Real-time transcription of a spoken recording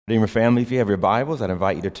Redeemer family, if you have your Bibles, I'd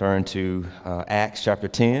invite you to turn to Acts chapter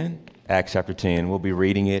 10. Acts chapter 10. We'll be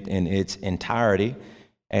reading it in its entirety.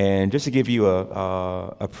 And just to give you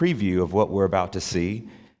a preview of what we're about to see,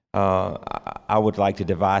 I would like to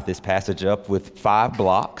divide this passage up with 5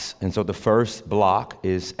 blocks. And so the first block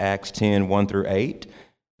is Acts 10, 1 through 8.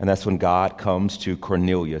 And that's when God comes to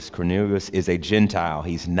Cornelius. Cornelius is a Gentile.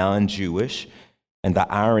 He's non-Jewish. And the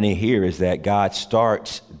irony here is that God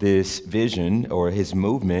starts this vision or his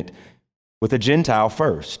movement with a Gentile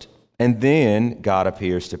first. And then God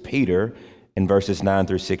appears to Peter in verses 9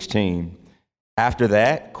 through 16. After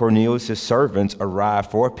that, Cornelius' servants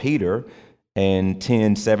arrive for Peter in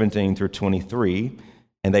 10, 17 through 23.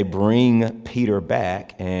 And they bring Peter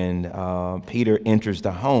back. And Peter enters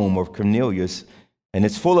the home of Cornelius. And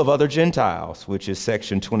it's full of other Gentiles, which is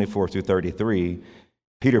section 24 through 33.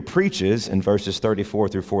 Peter preaches in verses 34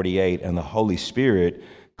 through 48, and the Holy Spirit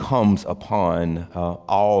comes upon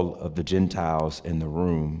all of the Gentiles in the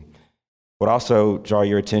room. Would also draw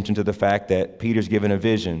your attention to the fact that Peter's given a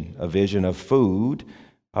vision of food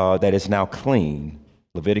that is now clean.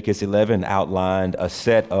 Leviticus 11 outlined a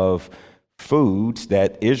set of foods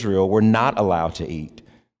that Israel were not allowed to eat.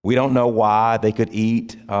 We don't know why they could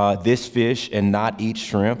eat this fish and not eat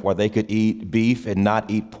shrimp, why they could eat beef and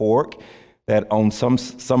not eat pork. That on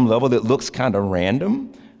some level it looks kind of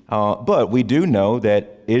random, but we do know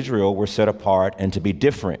that Israel were set apart and to be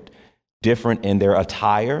different in their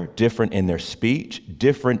attire, different in their speech,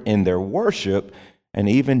 different in their worship, and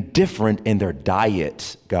even different in their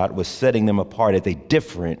diets. God was setting them apart as a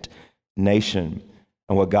different nation.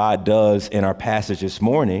 And what God does in our passage this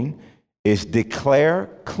morning is declare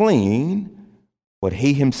clean what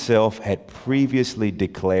he himself had previously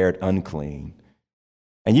declared unclean.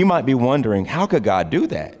 And you might be wondering, how could God do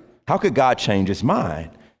that? How could God change his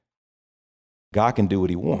mind? God can do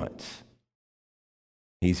what he wants.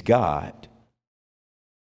 He's God.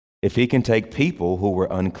 If he can take people who were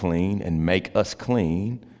unclean and make us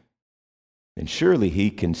clean, then surely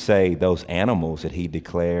he can say those animals that he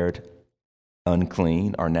declared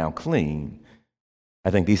unclean are now clean.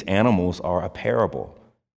 I think these animals are a parable.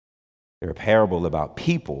 They're a parable about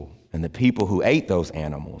people and the people who ate those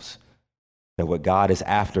animals. That what God is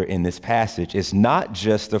after in this passage is not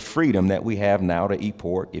just the freedom that we have now to eat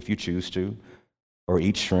pork if you choose to, or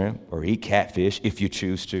eat shrimp, or eat catfish if you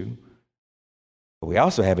choose to. But we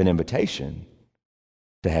also have an invitation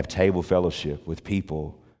to have table fellowship with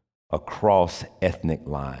people across ethnic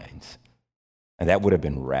lines. And that would have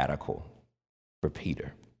been radical for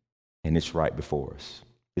Peter. And it's right before us.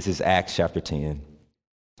 This is Acts chapter 10.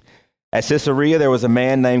 At Caesarea, there was a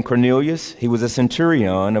man named Cornelius. He was a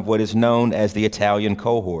centurion of what is known as the Italian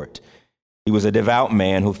cohort. He was a devout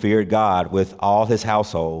man who feared God with all his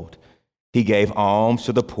household. He gave alms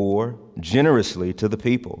to the poor, generously to the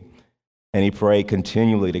people, and he prayed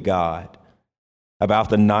continually to God. About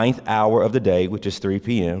the 9th hour of the day, which is 3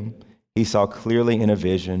 p.m., he saw clearly in a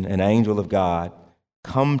vision an angel of God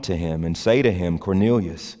come to him and say to him,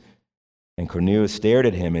 Cornelius. And Cornelius stared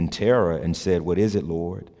at him in terror and said, What is it,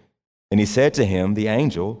 Lord? And he said to him, the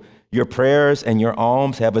angel, Your prayers and your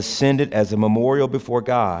alms have ascended as a memorial before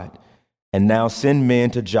God. And now send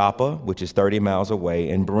men to Joppa, which is 30 miles away,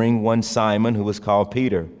 and bring one Simon who is called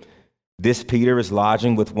Peter. This Peter is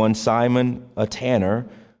lodging with one Simon, a tanner,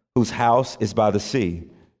 whose house is by the sea.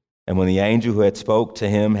 And when the angel who had spoke to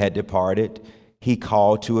him had departed, he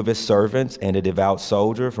called 2 of his servants and a devout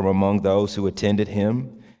soldier from among those who attended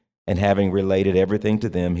him. And having related everything to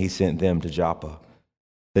them, he sent them to Joppa.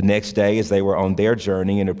 The next day, as they were on their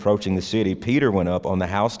journey and approaching the city, Peter went up on the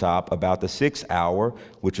housetop about the 6th hour,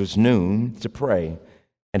 which was noon, to pray.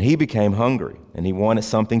 And he became hungry, and he wanted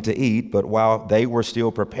something to eat. But while they were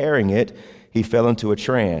still preparing it, he fell into a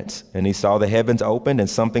trance. And he saw the heavens opened and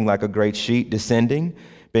something like a great sheet descending,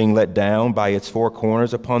 being let down by its 4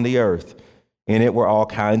 corners upon the earth. In it were all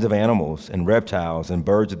kinds of animals and reptiles and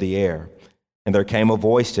birds of the air. And there came a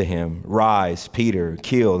voice to him, Rise, Peter,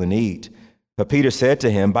 kill and eat. But Peter said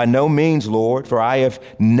to him, By no means, Lord, for I have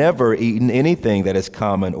never eaten anything that is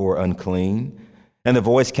common or unclean. And the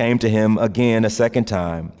voice came to him again a second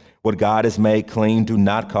time. What God has made clean, do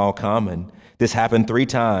not call common. This happened 3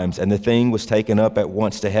 times, and the thing was taken up at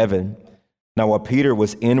once to heaven. Now while Peter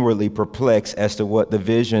was inwardly perplexed as to what the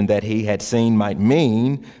vision that he had seen might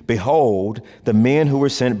mean, behold, the men who were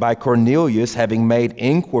sent by Cornelius, having made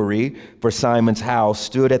inquiry for Simon's house,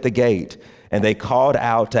 stood at the gate. And they called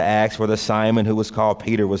out to ask whether Simon, who was called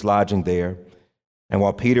Peter, was lodging there. And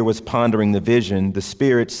while Peter was pondering the vision, the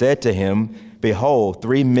Spirit said to him, Behold,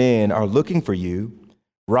 3 men are looking for you.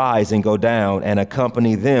 Rise and go down and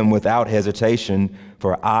accompany them without hesitation,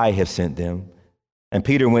 for I have sent them. And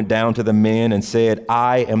Peter went down to the men and said,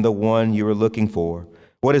 I am the one you are looking for.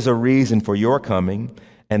 What is the reason for your coming?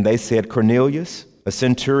 And they said, Cornelius, a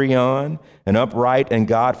centurion, an upright and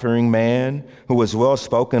God-fearing man, who was well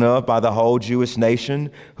spoken of by the whole Jewish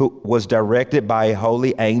nation, who was directed by a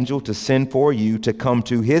holy angel to send for you to come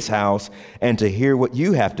to his house and to hear what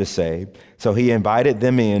you have to say. So he invited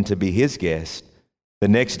them in to be his guest. The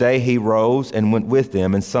next day he rose and went with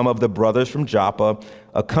them, and some of the brothers from Joppa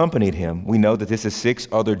accompanied him. We know that this is 6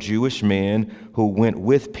 other Jewish men who went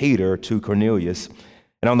with Peter to Cornelius.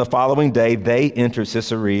 And on the following day, they entered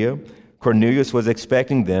Caesarea. Cornelius was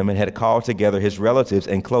expecting them and had called together his relatives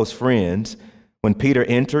and close friends. When Peter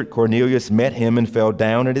entered, Cornelius met him and fell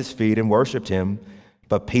down at his feet and worshiped him.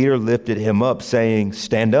 But Peter lifted him up, saying,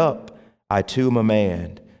 Stand up, I too am a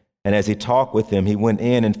man. And as he talked with them, he went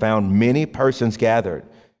in and found many persons gathered.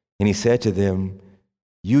 And he said to them,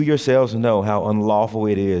 You yourselves know how unlawful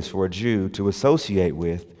it is for a Jew to associate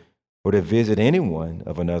with or to visit anyone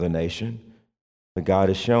of another nation. But God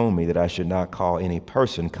has shown me that I should not call any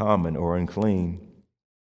person common or unclean.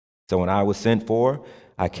 So when I was sent for,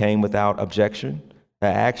 I came without objection. I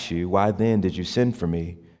asked you, Why then did you send for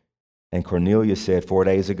me? And Cornelius said, 4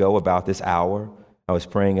 days ago, about this hour, I was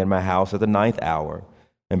praying in my house at the 9th hour.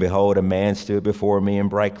 And behold, a man stood before me in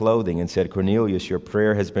bright clothing and said, Cornelius, your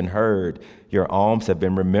prayer has been heard. Your alms have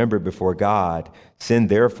been remembered before God. Send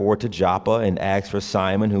therefore to Joppa and ask for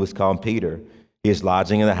Simon, who is called Peter. He is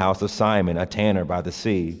lodging in the house of Simon, a tanner by the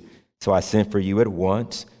sea. So I sent for you at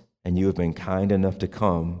once, and you have been kind enough to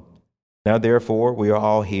come. Now therefore, we are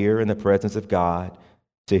all here in the presence of God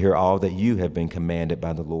to hear all that you have been commanded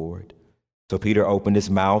by the Lord. So Peter opened his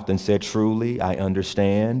mouth and said, Truly, I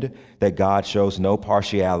understand that God shows no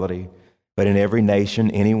partiality, but in every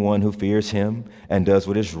nation, anyone who fears him and does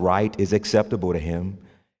what is right is acceptable to him.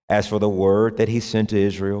 As for the word that he sent to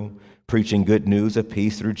Israel, preaching good news of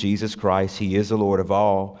peace through Jesus Christ, he is the Lord of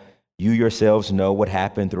all. You yourselves know what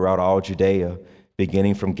happened throughout all Judea,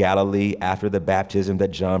 beginning from Galilee after the baptism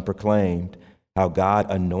that John proclaimed, how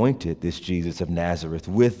God anointed this Jesus of Nazareth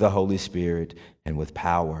with the Holy Spirit and with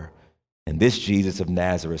power. And this Jesus of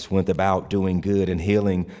Nazareth went about doing good and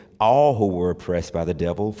healing all who were oppressed by the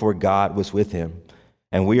devil, for God was with him.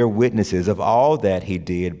 And we are witnesses of all that he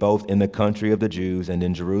did, both in the country of the Jews and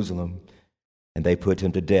in Jerusalem. And they put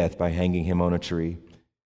him to death by hanging him on a tree.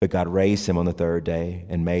 But God raised him on the 3rd day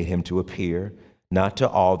and made him to appear, not to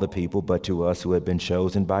all the people, but to us who had been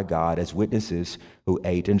chosen by God as witnesses, who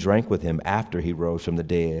ate and drank with him after he rose from the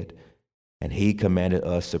dead. And he commanded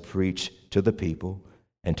us to preach to the people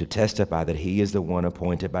and to testify that he is the one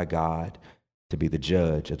appointed by God to be the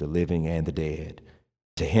judge of the living and the dead.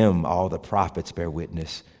 To him all the prophets bear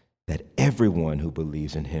witness that everyone who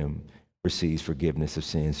believes in him receives forgiveness of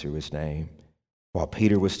sins through his name. While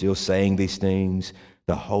Peter was still saying these things,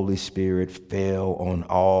 the Holy Spirit fell on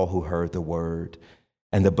all who heard the word.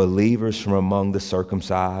 And the believers from among the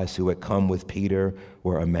circumcised who had come with Peter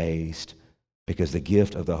were amazed, because the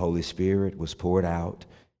gift of the Holy Spirit was poured out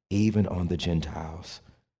even on the Gentiles.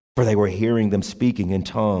 For they were hearing them speaking in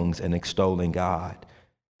tongues and extolling God.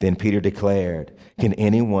 Then Peter declared, Can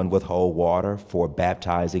anyone withhold water for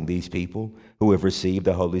baptizing these people who have received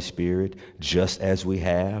the Holy Spirit just as we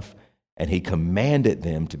have? And he commanded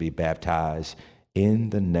them to be baptized in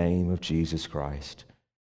the name of Jesus Christ.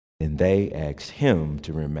 And they asked him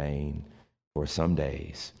to remain for some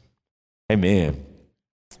days. Amen.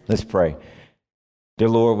 Let's pray. Dear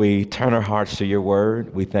Lord, we turn our hearts to your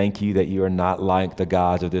word. We thank you that you are not like the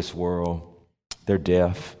gods of this world. They're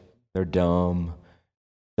deaf, they're dumb,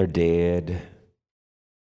 they're dead,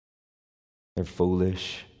 they're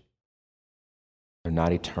foolish, they're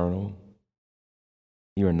not eternal.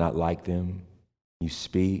 You are not like them. You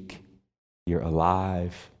speak, you're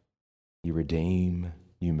alive, you redeem,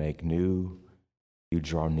 you make new, you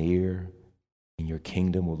draw near, and your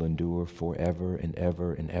kingdom will endure forever and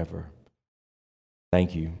ever and ever.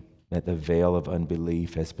 Thank you that the veil of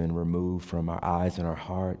unbelief has been removed from our eyes and our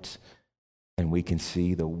hearts, and we can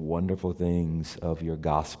see the wonderful things of your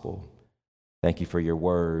gospel. Thank you for your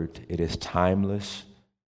word. It is timeless,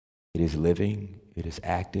 it is living, it is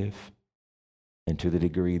active, and to the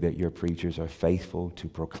degree that your preachers are faithful to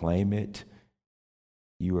proclaim it,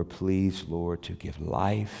 you are pleased, Lord, to give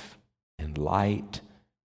life and light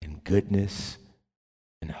and goodness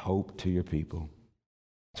and hope to your people.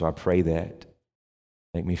 So I pray that.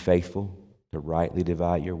 Make me faithful to rightly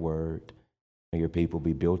divide your word. May your people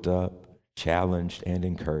be built up, challenged, and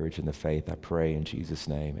encouraged in the faith. I pray in Jesus'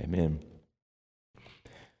 name. Amen.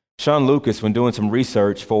 Sean Lucas, when doing some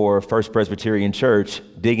research for First Presbyterian Church,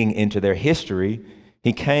 digging into their history,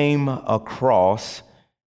 he came across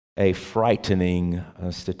a frightening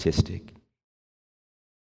statistic.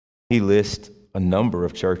 He lists a number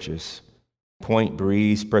of churches: Point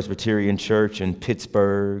Breeze Presbyterian Church in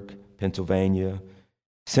Pittsburgh, Pennsylvania;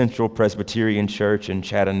 Central Presbyterian Church in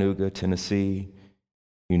Chattanooga, Tennessee;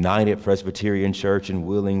 United Presbyterian Church in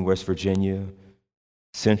Wheeling, West Virginia;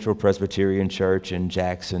 Central Presbyterian Church in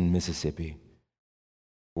Jackson, Mississippi.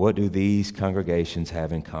 What do these congregations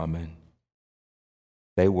have in common?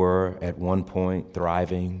 They were at one point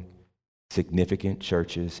thriving, significant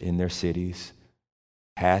churches in their cities,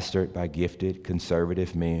 pastored by gifted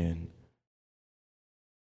conservative men,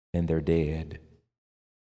 and they're dead.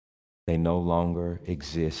 They no longer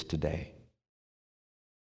exist today.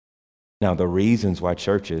 Now, the reasons why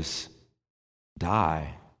churches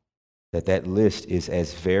die, that list is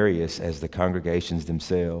as various as the congregations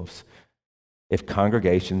themselves. If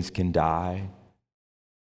congregations can die,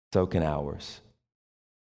 so can ours.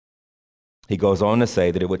 He goes on to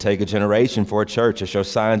say that it would take a generation for a church to show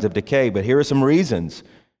signs of decay, but here are some reasons.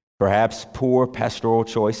 Perhaps poor pastoral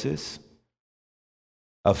choices,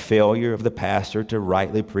 a failure of the pastor to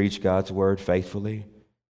rightly preach God's word faithfully,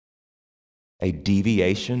 a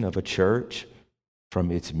deviation of a church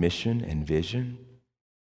from its mission and vision,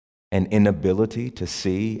 an inability to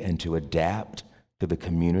see and to adapt to the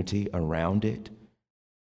community around it.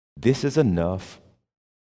 This is enough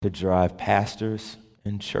to drive pastors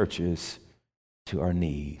and churches to our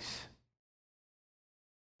knees.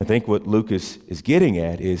 I think what Lucas is getting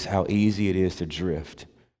at is how easy it is to drift.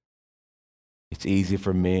 It's easy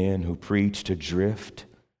for men who preach to drift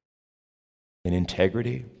in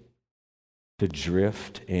integrity, to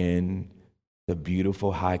drift in the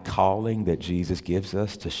beautiful high calling that Jesus gives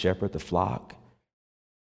us to shepherd the flock.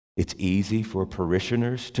 It's easy for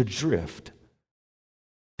parishioners to drift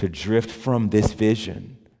from this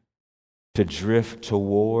vision, to drift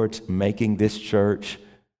towards making this church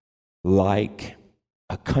like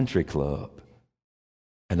a country club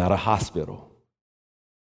and not a hospital,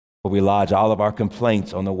 where we lodge all of our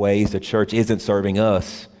complaints on the ways the church isn't serving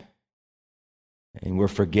us. And we're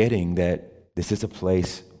forgetting that this is a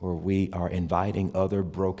place where we are inviting other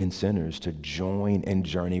broken sinners to join and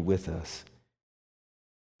journey with us.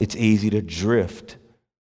 It's easy to drift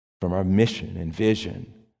from our mission and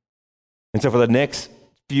vision. And so for the next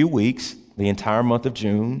few weeks, the entire month of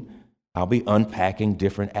June, I'll be unpacking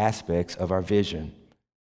different aspects of our vision.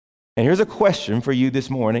 And here's a question for you this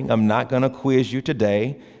morning. I'm not going to quiz you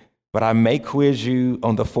today, but I may quiz you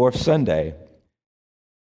on the fourth Sunday.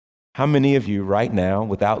 How many of you right now,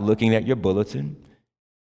 without looking at your bulletin,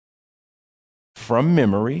 from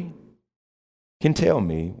memory, can tell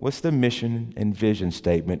me what's the mission and vision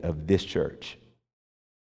statement of this church?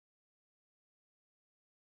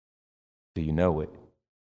 Do you know it?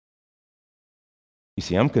 You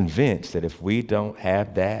see, I'm convinced that if we don't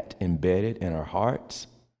have that embedded in our hearts,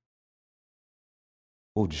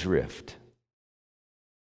 we'll drift.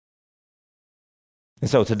 And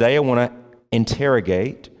so today I want to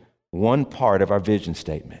interrogate one part of our vision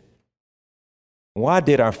statement. Why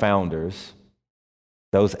did our founders,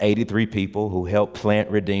 those 83 people who helped plant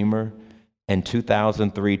Redeemer in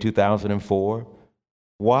 2003, 2004,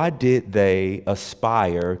 why did they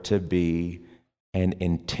aspire to be an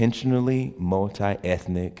intentionally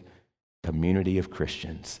multi-ethnic community of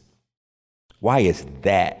Christians? Why is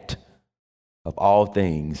that, of all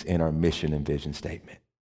things, in our mission and vision statement?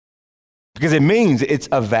 Because it means it's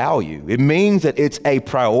a value. It means that it's a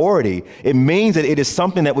priority. It means that it is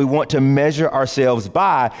something that we want to measure ourselves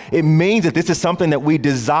by. It means that this is something that we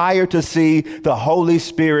desire to see the Holy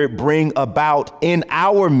Spirit bring about in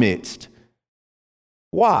our midst.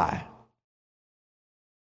 Why?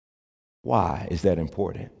 Why is that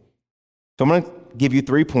important? So I'm going to give you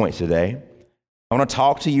 3 points today. I want to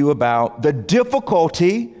talk to you about the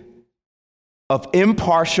difficulty of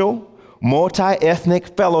impartial,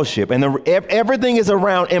 multi-ethnic fellowship. And everything is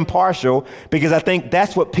around impartial because I think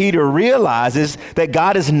that's what Peter realizes, that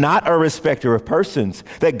God is not a respecter of persons,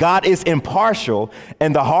 that God is impartial.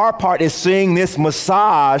 And the hard part is seeing this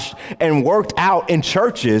massaged and worked out in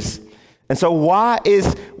churches. And so why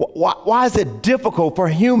is it difficult for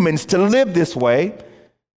humans to live this way?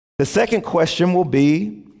 The second question will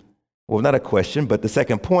be, well, not a question, but the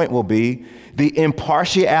second point will be the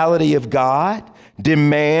impartiality of God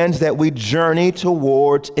demands that we journey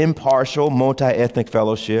towards impartial, multi-ethnic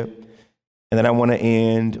fellowship. And then I want to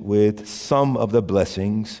end with some of the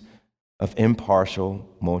blessings of impartial,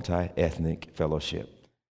 multi-ethnic fellowship.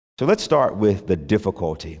 So let's start with the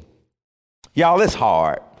difficulty. Y'all, it's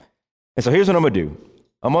hard. And so here's what I'm going to do.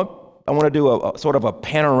 I want to do a sort of a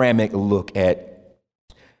panoramic look at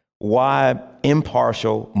why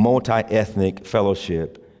impartial, multi-ethnic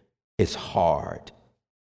fellowship is hard.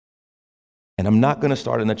 And I'm not going to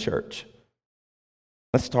start in the church.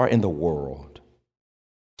 Let's start in the world.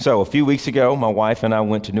 So a few weeks ago, my wife and I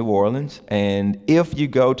went to New Orleans, and if you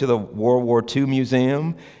go to the World War II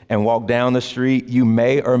Museum and walk down the street, you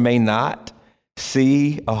may or may not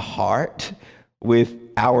see a heart with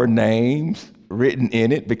our names written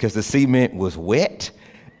in it because the cement was wet.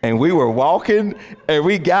 And we were walking and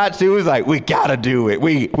we got to, it was like, we got to do it.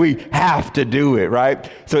 We have to do it, right?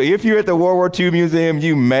 So if you're at the World War II Museum,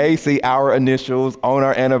 you may see our initials on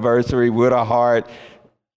our anniversary with a heart.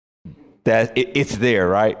 It's there,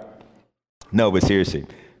 right? No, but seriously,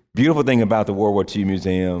 beautiful thing about the World War II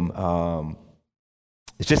Museum,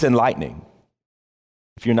 it's just enlightening.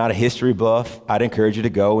 If you're not a history buff, I'd encourage you to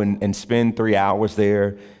go and spend 3 hours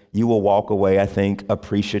there. You will walk away, I think,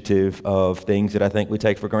 appreciative of things that I think we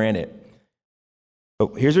take for granted.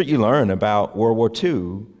 But here's what you learn about World War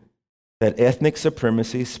II, that ethnic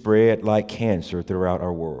supremacy spread like cancer throughout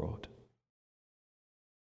our world.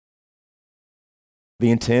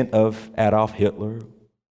 The intent of Adolf Hitler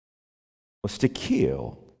was to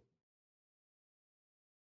kill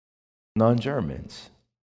non-Germans.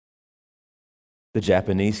 The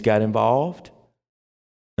Japanese got involved,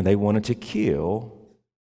 and they wanted to kill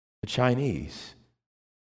the Chinese.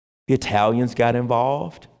 The Italians got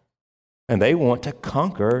involved, and they want to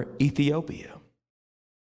conquer Ethiopia.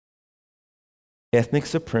 Ethnic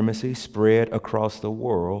supremacy spread across the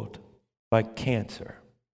world like cancer.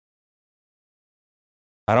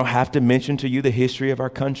 I don't have to mention to you the history of our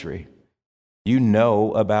country. You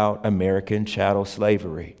know about American chattel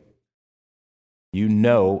slavery. You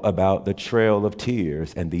know about the Trail of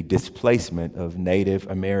Tears and the displacement of Native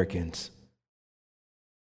Americans.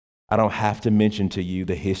 I don't have to mention to you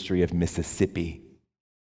the history of Mississippi.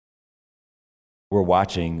 We're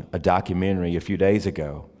watching a documentary a few days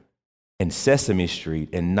ago, and Sesame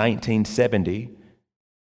Street in 1970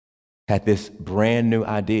 had this brand new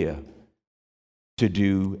idea to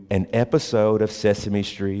do an episode of Sesame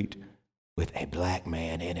Street with a black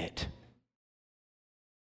man in it.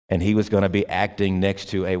 And he was going to be acting next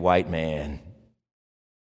to a white man.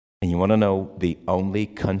 And you want to know the only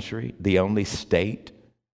country, the only state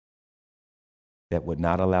that would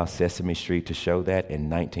not allow Sesame Street to show that in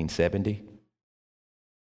 1970?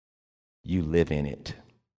 You live in it.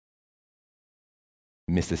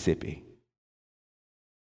 Mississippi.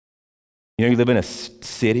 You know, you live in a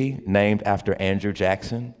city named after Andrew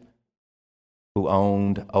Jackson, who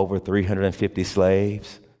owned over 350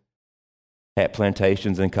 slaves, had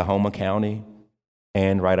plantations in Coahoma County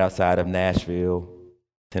and right outside of Nashville,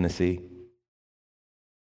 Tennessee.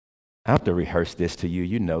 I have to rehearse this to you.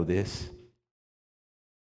 You know this.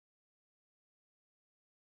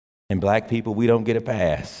 And black people, we don't get a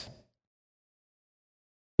pass.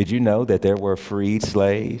 Did you know that there were freed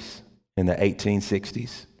slaves in the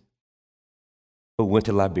 1860s who went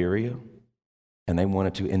to Liberia and they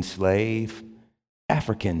wanted to enslave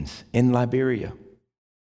Africans in Liberia?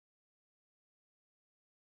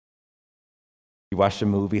 You watch the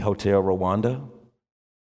movie Hotel Rwanda,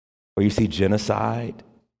 where you see genocide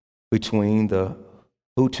between the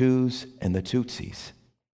Hutus and the Tutsis.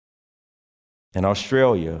 In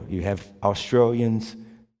Australia, you have Australians,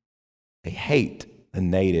 they hate the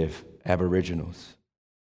native Aboriginals.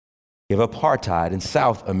 You have apartheid in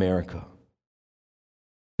South America.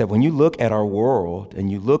 That when you look at our world and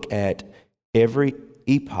you look at every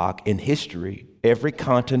epoch in history, every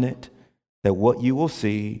continent, that what you will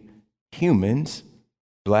see, humans,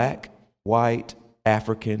 black, white,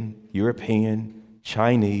 African, European,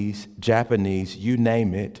 Chinese, Japanese, you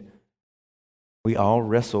name it, we all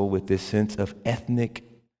wrestle with this sense of ethnic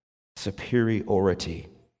superiority.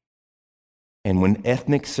 And when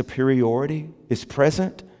ethnic superiority is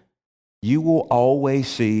present, you will always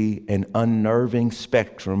see an unnerving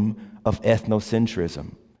spectrum of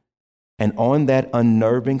ethnocentrism. And on that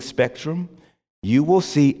unnerving spectrum, you will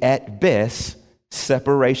see at best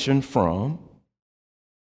separation from,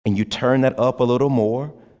 and you turn that up a little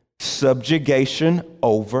more, subjugation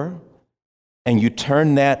over, and you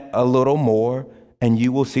turn that a little more, and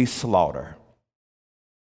you will see slaughter.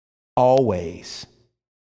 Always.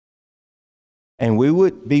 And we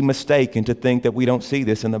would be mistaken to think that we don't see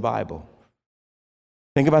this in the Bible.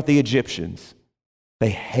 Think about the Egyptians. They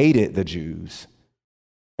hated the Jews.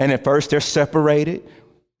 And at first they're separated.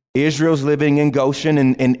 Israel's living in Goshen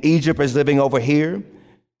and Egypt is living over here.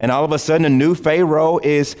 And all of a sudden, a new Pharaoh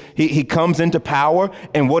he comes into power.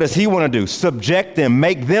 And what does he want to do? Subject them,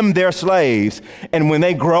 make them their slaves. And when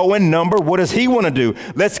they grow in number, what does he want to do?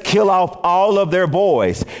 Let's kill off all of their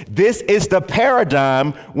boys. This is the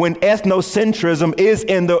paradigm when ethnocentrism is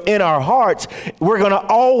in our hearts. We're going to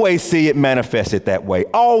always see it manifested that way,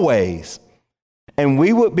 always. And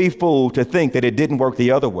we would be fooled to think that it didn't work the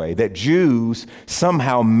other way, that Jews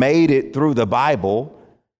somehow made it through the Bible.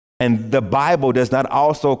 And the Bible does not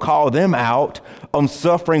also call them out on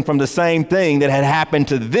suffering from the same thing that had happened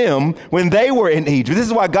to them when they were in Egypt. This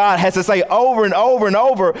is why God has to say over and over and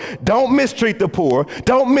over, don't mistreat the poor,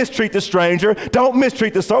 don't mistreat the stranger, don't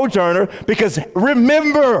mistreat the sojourner, because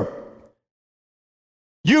remember,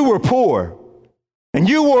 you were poor. And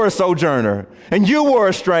you were a sojourner, and you were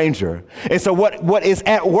a stranger. And so what is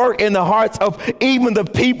at work in the hearts of even the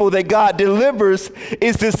people that God delivers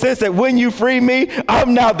is this sense that when you free me,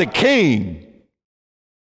 I'm now the king.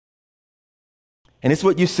 And it's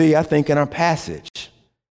what you see, I think, in our passage.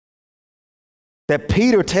 That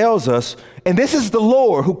Peter tells us, and this is the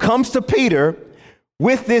Lord who comes to Peter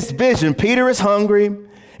with this vision. Peter is hungry,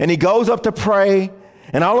 and he goes up to pray.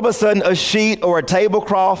 And all of a sudden, a sheet or a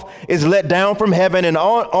tablecloth is let down from heaven. And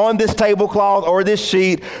on this tablecloth or this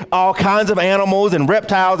sheet, all kinds of animals and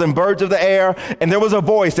reptiles and birds of the air. And there was a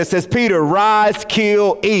voice that says, Peter, rise,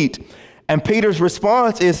 kill, eat. And Peter's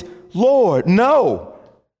response is, Lord, no.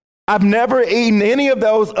 I've never eaten any of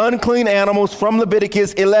those unclean animals from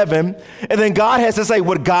Leviticus 11. And then God has to say,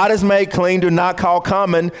 what God has made clean, do not call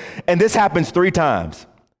common. And this happens 3 times.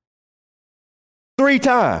 3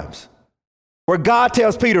 times. Where God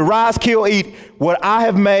tells Peter, rise, kill, eat, what I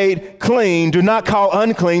have made clean, do not call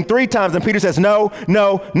unclean, 3 times. And Peter says, no,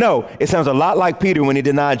 no, no. It sounds a lot like Peter when he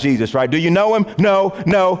denied Jesus, right? Do you know him? No,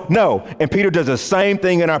 no, no. And Peter does the same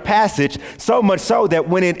thing in our passage, so much so that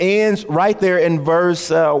when it ends right there in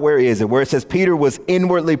verse, where it says Peter was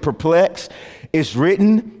inwardly perplexed, it's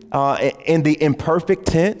written in the imperfect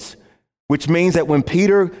tense, which means that when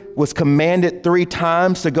Peter was commanded 3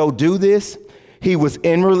 times to go do this, he was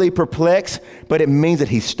inwardly perplexed, but it means that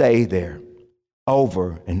he stayed there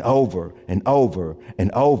over and over and over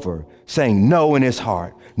and over, saying no in his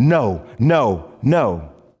heart. No, no,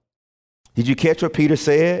 no. Did you catch what Peter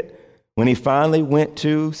said when he finally went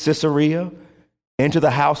to Caesarea, into the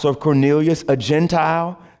house of Cornelius, a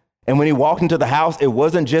Gentile? And when he walked into the house, it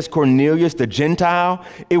wasn't just Cornelius, the Gentile.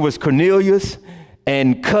 It was Cornelius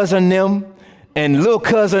and cousin them and little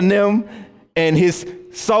cousin them and his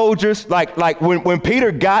soldiers. Like when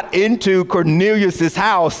Peter got into Cornelius's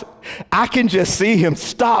house, I can just see him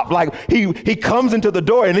stop. Like he comes into the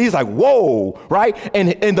door and he's like, whoa, right?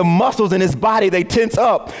 And the muscles in his body, they tense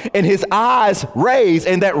up and his eyes raise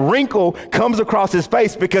and that wrinkle comes across his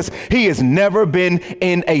face because he has never been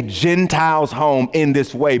in a Gentile's home in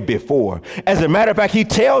this way before. As a matter of fact, he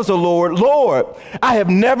tells the Lord, Lord, I have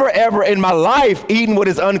never ever in my life eaten what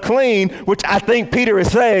is unclean, which I think Peter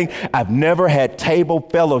is saying, I've never had table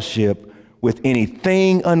fellowship with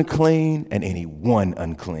anything unclean and anyone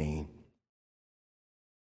unclean.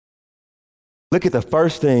 Look at the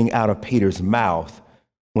first thing out of Peter's mouth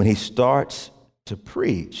when he starts to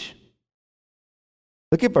preach.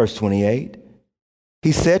 Look at verse 28.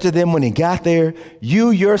 He said to them when he got there, you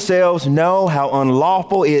yourselves know how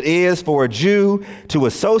unlawful it is for a Jew to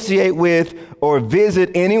associate with or visit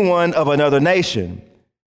anyone of another nation.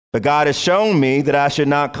 But God has shown me that I should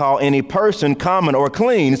not call any person common or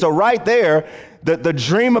clean. So right there, the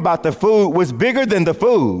dream about the food was bigger than the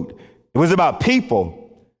food. It was about people.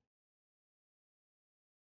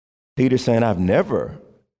 Peter's saying, I've never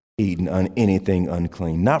eaten anything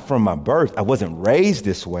unclean, not from my birth. I wasn't raised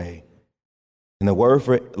this way. And the word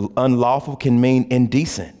for unlawful can mean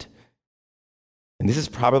indecent. And this is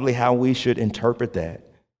probably how we should interpret that,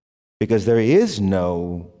 because there is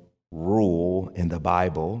no rule in the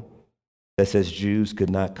Bible that says Jews could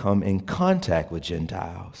not come in contact with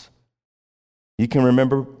Gentiles. You can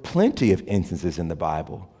remember plenty of instances in the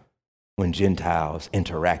Bible when Gentiles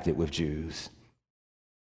interacted with Jews.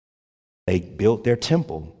 They built their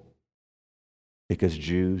temple because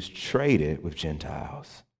Jews traded with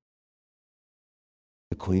Gentiles.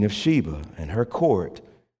 The Queen of Sheba and her court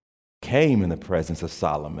came in the presence of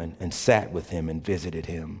Solomon and sat with him and visited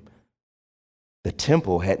him. The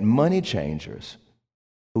temple had money changers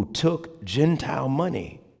who took Gentile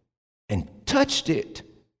money and touched it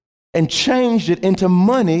and changed it into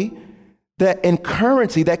money and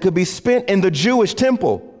currency that could be spent in the Jewish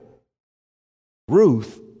temple.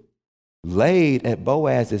 Ruth laid at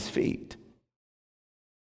Boaz's feet.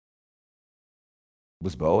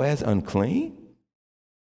 Was Boaz unclean?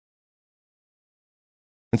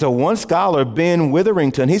 And so one scholar, Ben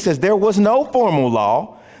Witherington, he says there was no formal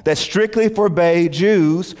law that strictly forbade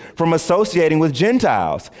Jews from associating with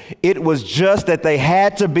Gentiles. It was just that they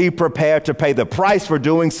had to be prepared to pay the price for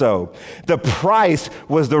doing so. The price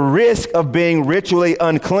was the risk of being ritually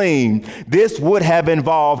unclean. This would have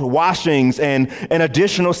involved washings and an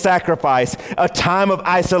additional sacrifice, a time of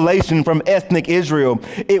isolation from ethnic Israel.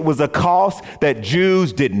 It was a cost that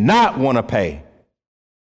Jews did not want to pay.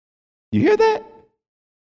 You hear that?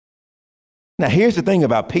 Now, here's the thing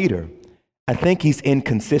about Peter. I think he's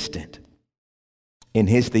inconsistent in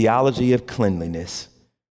his theology of cleanliness.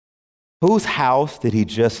 Whose house did he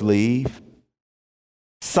just leave?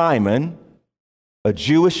 Simon, a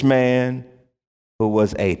Jewish man who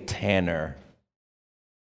was a tanner.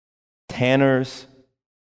 Tanners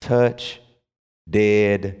touch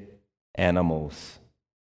dead animals.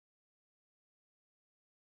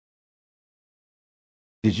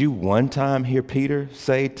 Did you one time hear Peter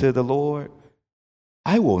say to the Lord,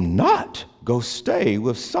 I will not go stay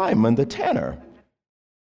with Simon the tanner?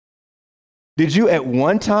 Did you at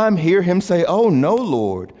one time hear him say, oh no,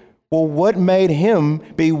 Lord? Well, what made him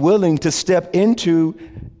be willing to step into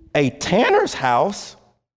a tanner's house,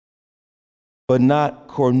 but not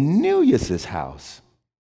Cornelius's house?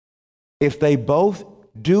 If they both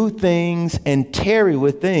do things and tarry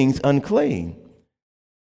with things unclean,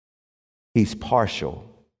 he's partial.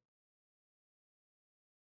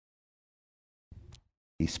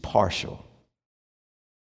 He's partial.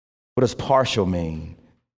 What does partial mean?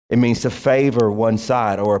 It means to favor one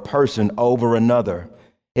side or a person over another.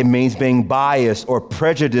 It means being biased or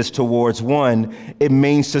prejudiced towards one. It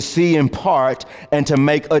means to see in part and to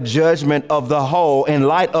make a judgment of the whole in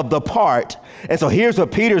light of the part. And so here's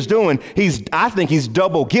what Peter's doing. I think he's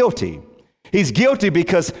double guilty. He's guilty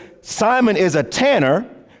because Simon is a tanner,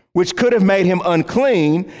 which could have made him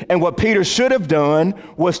unclean. And what Peter should have done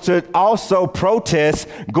was to also protest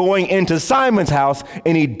going into Simon's house,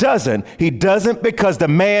 and he doesn't. He doesn't because the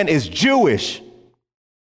man is Jewish.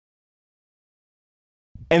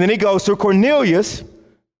 And then he goes to Cornelius,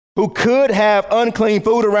 who could have unclean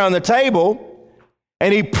food around the table,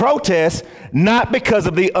 and he protests not because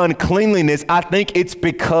of the uncleanliness. I think it's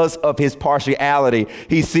because of his partiality.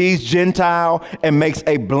 He sees Gentile and makes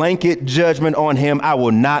a blanket judgment on him. I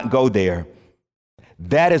will not go there.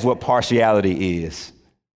 That is what partiality is.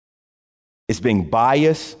 It's being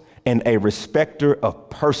biased and a respecter of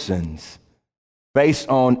persons based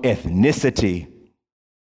on ethnicity.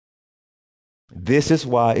 This is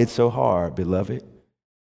why it's so hard, beloved,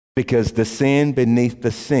 because the sin beneath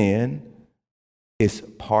the sin is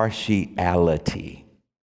partiality,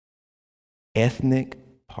 ethnic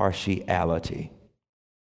partiality.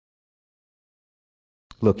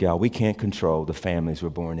 Look, y'all, we can't control the families we're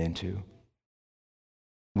born into.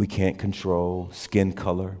 We can't control skin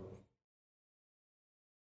color.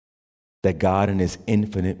 That God in his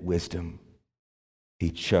infinite wisdom,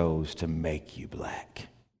 he chose to make you black.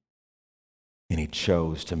 And he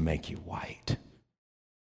chose to make you white.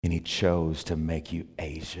 And he chose to make you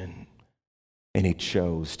Asian. And he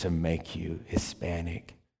chose to make you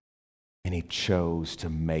Hispanic. And he chose to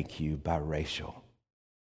make you biracial.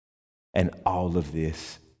 And all of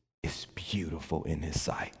this is beautiful in his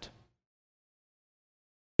sight.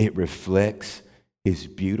 It reflects his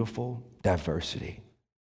beautiful diversity.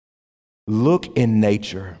 Look in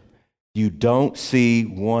nature. You don't see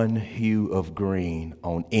one hue of green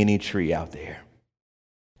on any tree out there.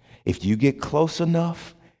 If you get close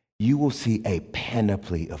enough, you will see a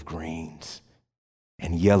panoply of greens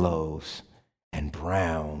and yellows and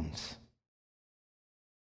browns.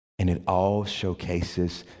 And it all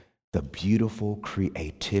showcases the beautiful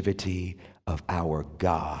creativity of our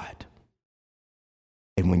God.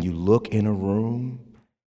 And when you look in a room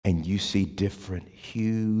and you see different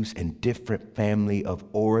hues and different family of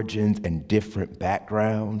origins and different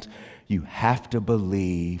backgrounds, you have to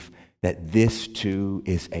believe that this too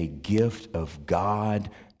is a gift of God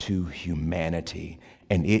to humanity.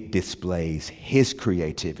 And it displays his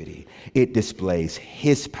creativity. It displays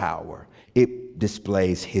his power. It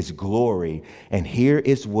displays his glory. And here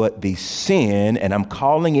is what the sin, and I'm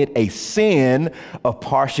calling it a sin of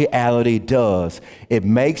partiality, does. It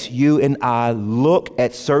makes you and I look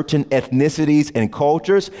at certain ethnicities and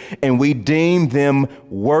cultures, and we deem them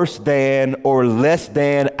worse than or less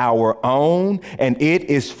than our own. And it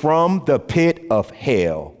is from the pit of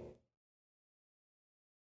hell.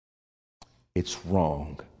 It's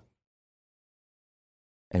wrong.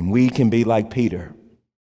 And we can be like Peter.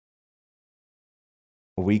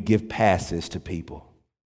 We give passes to people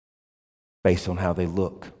based on how they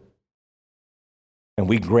look. And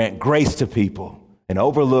we grant grace to people and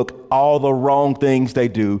overlook all the wrong things they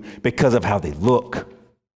do because of how they look.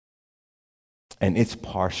 And it's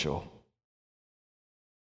partial.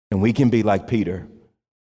 And we can be like Peter,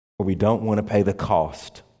 where we don't want to pay the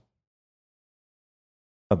cost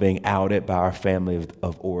of being outed by our family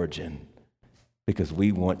of origin because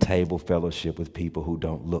we want table fellowship with people who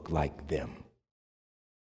don't look like them.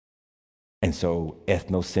 And so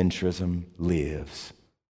ethnocentrism lives,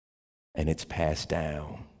 and it's passed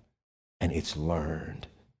down, and it's learned.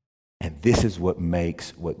 And this is what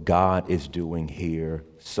makes what God is doing here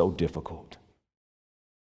so difficult.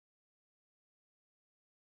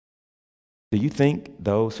 Do you think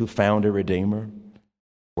those who found a Redeemer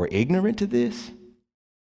were ignorant to this?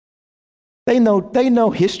 They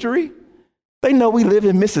know history. They know we live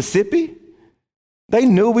in Mississippi. They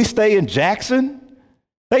knew we stay in Jackson.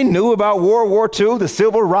 They knew about World War II, the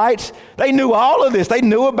civil rights. They knew all of this. They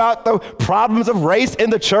knew about the problems of race in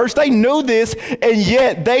the church. They knew this, and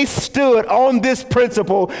yet they stood on this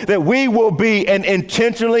principle that we will be an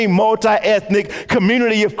intentionally multi-ethnic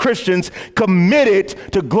community of Christians committed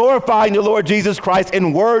to glorifying the Lord Jesus Christ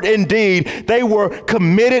in word and deed. They were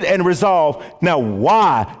committed and resolved. Now,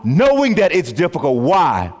 why? Knowing that it's difficult,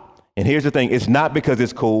 why? And here's the thing, it's not because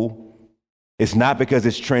it's cool. It's not because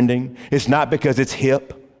it's trending. It's not because it's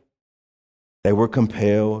hip. They were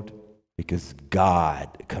compelled because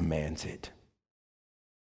God commands it.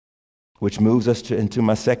 Which moves us into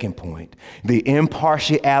my second point, the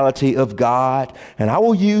impartiality of God. And I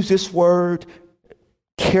will use this word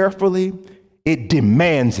carefully. It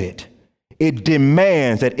demands it. It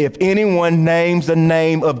demands that if anyone names the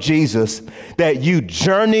name of Jesus, that you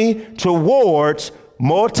journey towards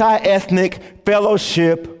multi-ethnic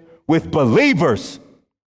fellowship with believers.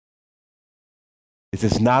 This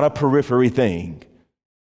is not a periphery thing.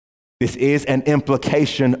 This is an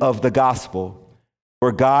implication of the gospel,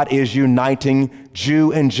 where God is uniting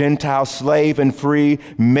Jew and Gentile, slave and free,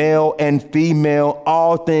 male and female,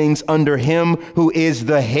 all things under him who is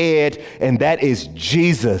the head, and that is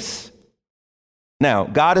Jesus. Now,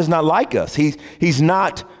 God is not like us. He's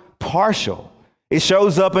not partial. It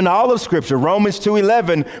shows up in all of Scripture. Romans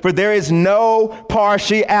 2:11, for there is no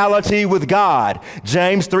partiality with God.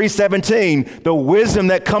 James 3:17, the wisdom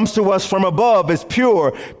that comes to us from above is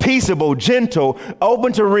pure, peaceable, gentle,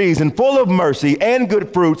 open to reason, full of mercy and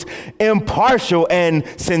good fruits, impartial and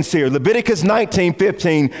sincere. Leviticus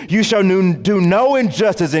 19:15, you shall do no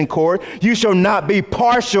injustice in court. You shall not be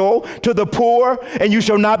partial to the poor, and you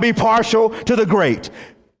shall not be partial to the great.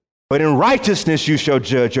 But in righteousness you shall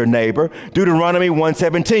judge your neighbor. Deuteronomy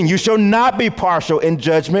 1:17, you shall not be partial in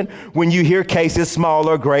judgment when you hear cases small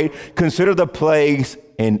or great. Consider the plagues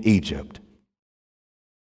in Egypt.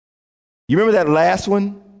 You remember that last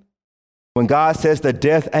one? When God says the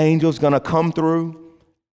death angel's going to come through?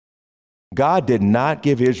 God did not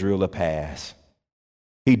give Israel a pass.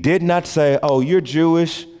 He did not say, oh, you're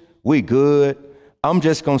Jewish, we good. I'm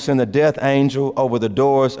just going to send the death angel over the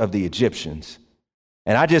doors of the Egyptians.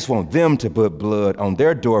 And I just want them to put blood on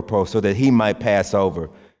their doorpost so that he might pass over.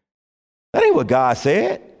 That ain't what God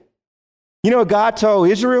said. You know what God told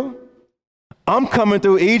Israel? I'm coming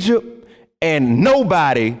through Egypt, and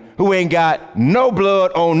nobody who ain't got no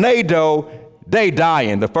blood on their door, they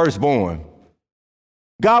dying, the firstborn.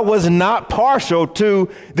 God was not partial to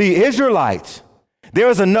the Israelites. There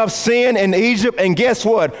was enough sin in Egypt, and guess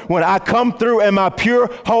what? When I come through in my pure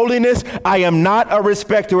holiness, I am not a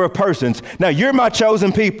respecter of persons. Now, you're my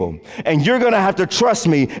chosen people, and you're going to have to trust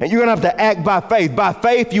me, and you're going to have to act by faith. By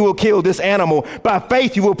faith, you will kill this animal. By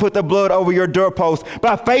faith, you will put the blood over your doorpost.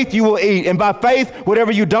 By faith, you will eat, and by faith,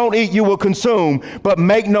 whatever you don't eat, you will consume. But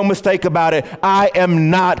make no mistake about it, I am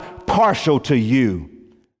not partial to you.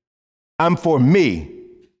 I'm for me.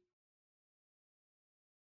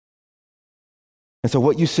 And so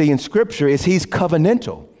what you see in Scripture is he's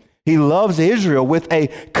covenantal. He loves Israel with a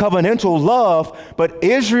covenantal love, but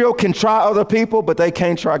Israel can try other people, but they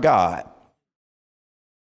can't try God.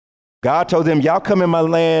 God told them, y'all come in my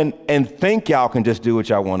land and think y'all can just do what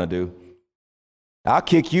y'all want to do. I'll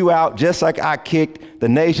kick you out just like I kicked the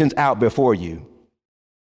nations out before you.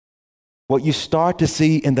 What you start to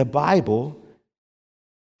see in the Bible,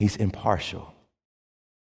 he's impartial.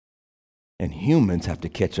 And humans have to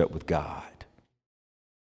catch up with God.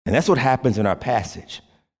 And that's what happens in our passage.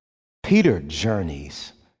 Peter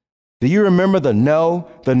journeys. Do you remember the no?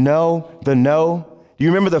 Do You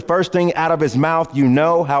remember the first thing out of his mouth, you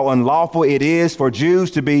know how unlawful it is for Jews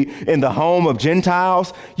to be in the home of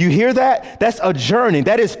Gentiles. You hear that? That's a journey.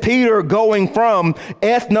 That is Peter going from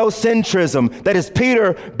ethnocentrism. That is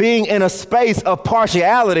Peter being in a space of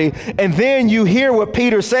partiality. And then you hear what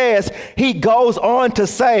Peter says. He goes on to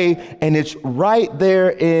say, and it's right there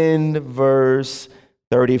in verse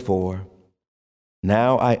 34.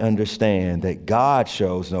 Now I understand that God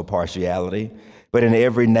shows no partiality, but in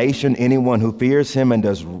every nation, anyone who fears him and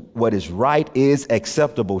does what is right is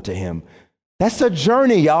acceptable to him. That's a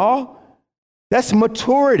journey, y'all. That's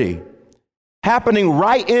maturity happening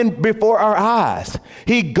right in before our eyes.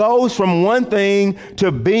 He goes from one thing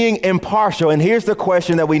to being impartial. And here's the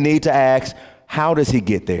question that we need to ask. How does he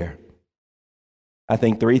get there? I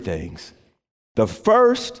think three things. The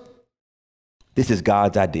first, this is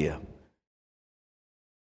God's idea.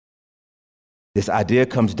 This idea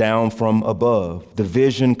comes down from above. The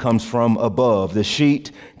vision comes from above. The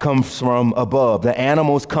sheet comes from above. The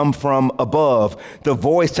animals come from above. The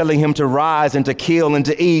voice telling him to rise and to kill and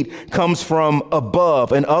to eat comes from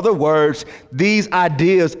above. In other words, these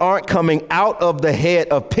ideas aren't coming out of the head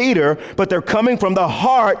of Peter, but they're coming from the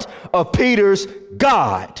heart of Peter's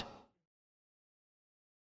God.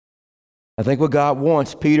 I think what God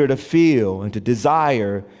wants Peter to feel and to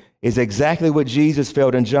desire is exactly what Jesus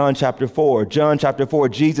felt in John chapter 4. John chapter 4,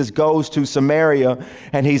 Jesus goes to Samaria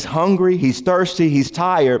and he's hungry, he's thirsty, he's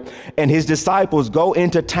tired, and his disciples go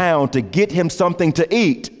into town to get him something to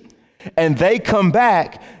eat. And they come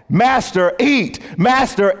back, Master, eat,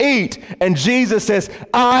 Master, eat. And Jesus says,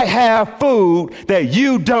 I have food that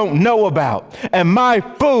you don't know about. And my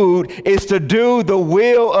food is to do the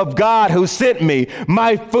will of God who sent me.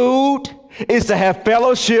 My food is to have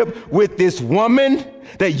fellowship with this woman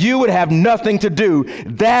that you would have nothing to do.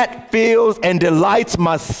 That fills and delights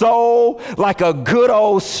my soul like a good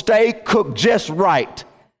old steak cooked just right.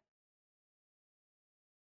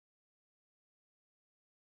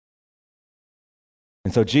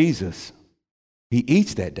 And so Jesus, he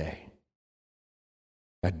eats that day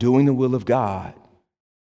by doing the will of God,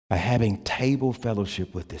 by having table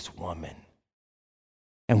fellowship with this woman.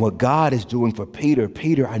 And what God is doing for Peter,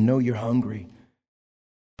 Peter, I know you're hungry,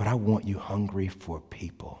 but I want you hungry for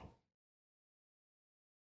people.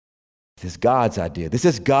 This is God's idea. This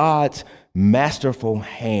is God's masterful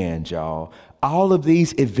hand, y'all. All of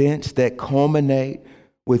these events that culminate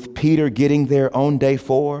with Peter getting there on day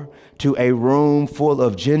 4 to a room full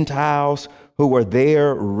of Gentiles who are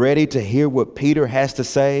there ready to hear what Peter has to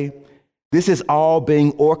say. This is all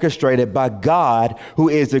being orchestrated by God, who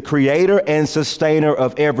is the creator and sustainer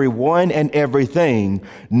of everyone and everything.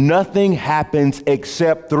 Nothing happens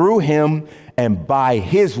except through him and by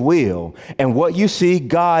his will. And what you see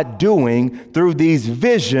God doing through these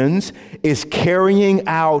visions is carrying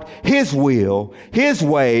out his will, his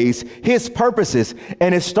ways, his purposes.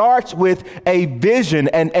 And it starts with a vision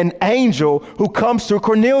and an angel who comes to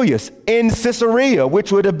Cornelius in Caesarea,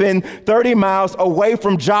 which would have been 30 miles away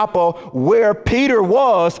from Joppa, where Peter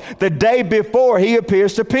was the day before he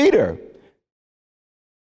appears to Peter.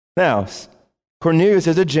 Now, Cornelius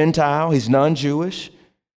is a Gentile. He's non-Jewish.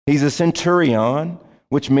 He's a centurion,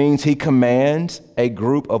 which means he commands a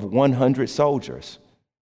group of 100 soldiers.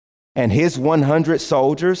 And his 100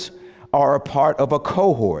 soldiers are a part of a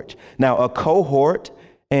cohort. Now, a cohort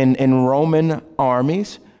in Roman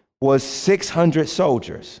armies was 600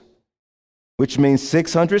 soldiers, which means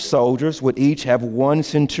 600 soldiers would each have one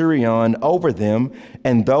centurion over them,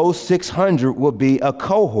 and those 600 would be a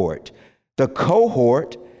cohort. The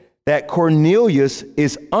cohort that Cornelius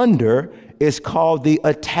is under is called the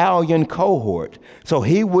Italian cohort. So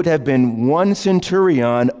he would have been one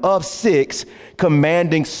centurion of 6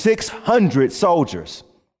 commanding 600 soldiers.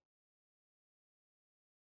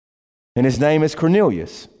 And his name is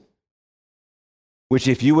Cornelius, which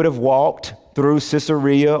if you would have walked through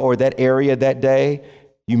Caesarea or that area that day,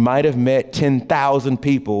 you might have met 10,000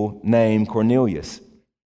 people named Cornelius.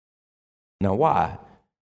 Now, why?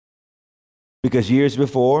 Because years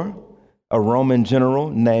before, a Roman general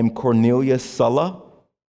named Cornelius Sulla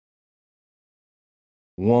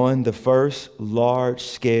won the first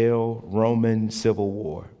large-scale Roman civil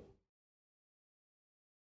war.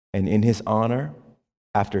 And in his honor,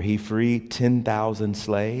 after he freed 10,000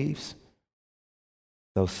 slaves,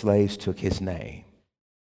 those slaves took his name.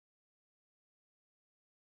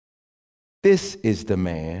 This is the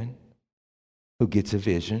man who gets a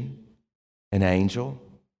vision, an angel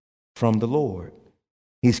from the Lord.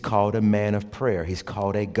 He's called a man of prayer. He's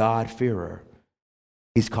called a God-fearer.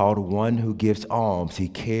 He's called one who gives alms. He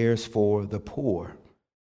cares for the poor.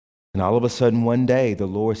 And all of a sudden, one day, the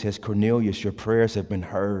Lord says, Cornelius, your prayers have been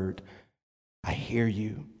heard. I hear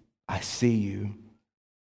you, I see you,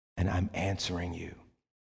 and I'm answering you.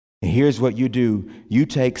 And here's what you do. You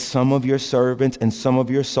take some of your servants and some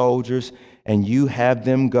of your soldiers, and you have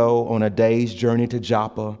them go on a day's journey to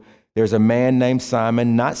Joppa. There's a man named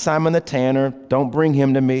Simon, not Simon the tanner. Don't bring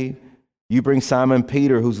him to me. You bring Simon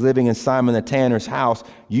Peter, who's living in Simon the tanner's house.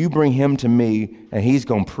 You bring him to me, and he's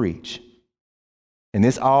going to preach. And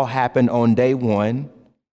this all happened on day 1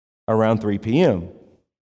 around 3 p.m.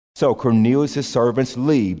 So Cornelius' servants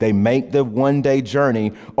leave. They make the one-day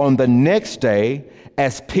journey. On the next day,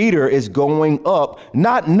 as Peter is going up,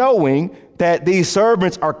 not knowing that these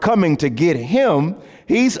servants are coming to get him,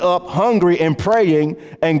 he's up hungry and praying,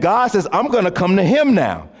 and God says, I'm going to come to him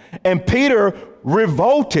now. And Peter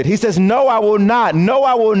revolted. He says, no, I will not. No,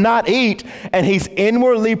 I will not eat. And he's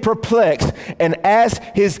inwardly perplexed. And as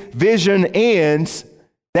his vision ends,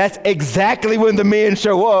 that's exactly when the men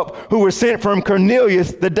show up who were sent from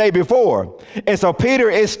Cornelius the day before. And so Peter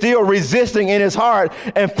is still resisting in his heart.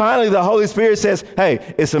 And finally, the Holy Spirit says,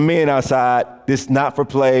 hey, it's some men outside. This is not for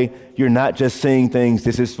play. You're not just seeing things.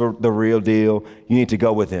 This is for the real deal. You need to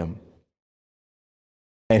go with him.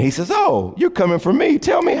 And he says, oh, you're coming for me.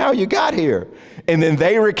 Tell me how you got here. And then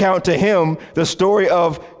they recount to him the story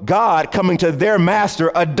of God coming to their master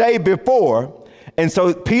a day before. And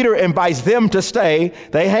so Peter invites them to stay.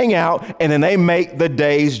 They hang out, and then they make the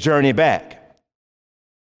day's journey back.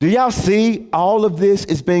 Do y'all see all of this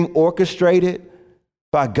is being orchestrated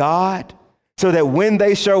by God? So that when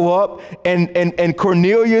they show up, and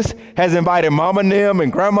Cornelius has invited Mama Nim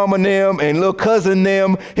and Grandmama Nim and little cousin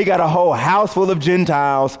Nim, he got a whole house full of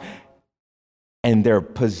Gentiles, and they're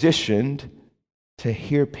positioned to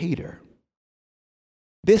hear Peter.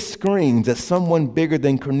 This screams that someone bigger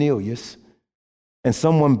than Cornelius and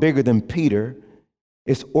someone bigger than Peter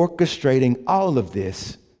is orchestrating all of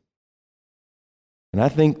this. And I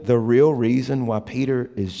think the real reason why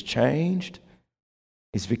Peter is changed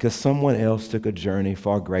is because someone else took a journey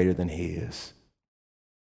far greater than his.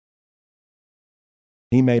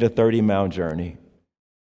 He made a 30-mile journey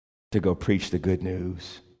to go preach the good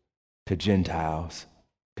news to Gentiles,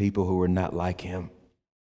 people who were not like him.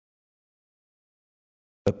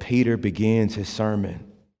 But Peter begins his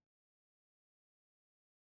sermon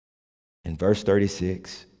in verse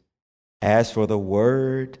 36. As for the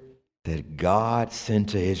word that God sent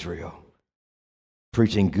to Israel,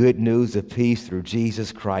 preaching good news of peace through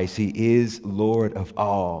Jesus Christ, he is Lord of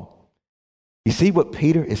all. You see what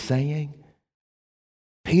Peter is saying?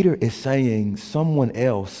 Peter is saying someone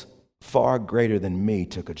else far greater than me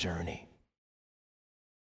took a journey.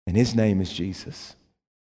 And his name is Jesus.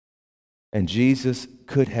 And Jesus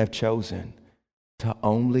could have chosen to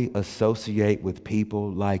only associate with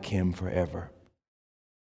people like him forever.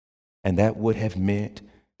 And that would have meant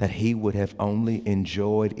that he would have only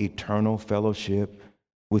enjoyed eternal fellowship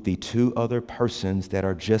with the 2 other persons that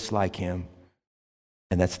are just like him.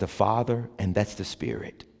 And that's the Father and that's the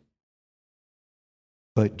Spirit.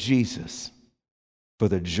 But Jesus, for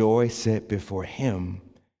the joy set before him,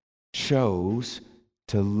 chose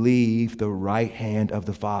to leave the right hand of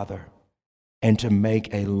the Father and to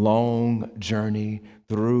make a long journey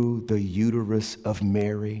through the uterus of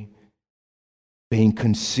Mary, being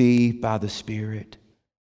conceived by the Spirit,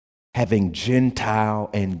 having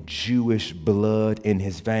Gentile and Jewish blood in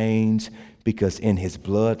his veins, because in his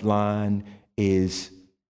bloodline is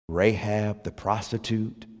Rahab the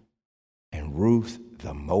prostitute and Ruth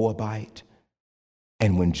the Moabite.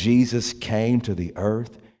 And when Jesus came to the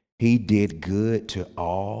earth, he did good to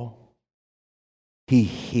all. He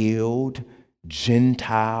healed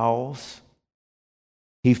Gentiles.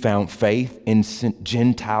 He found faith in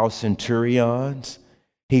Gentile centurions.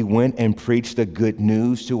 He went and preached the good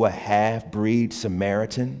news to a half-breed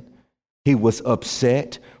Samaritan. He was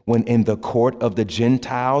upset when in the court of the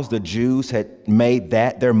Gentiles, the Jews had made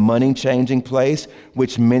that their money-changing place,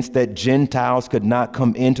 which meant that Gentiles could not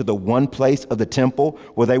come into the one place of the temple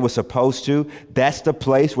where they were supposed to. That's the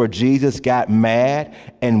place where Jesus got mad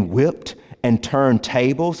and whipped and turned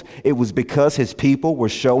tables. It was because his people were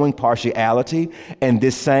showing partiality. And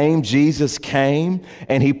this same Jesus came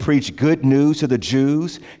and he preached good news to the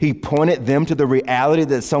Jews. He pointed them to the reality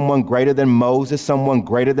that someone greater than Moses, someone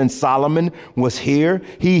greater than Solomon was here.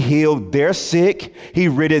 He healed their sick. He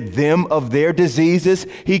ridded them of their diseases.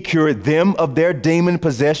 He cured them of their demon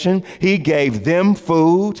possession. He gave them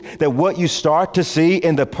food. That what you start to see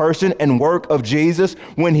in the person and work of Jesus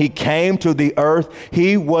when he came to the earth,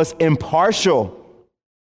 he was impartial.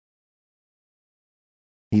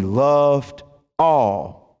 He loved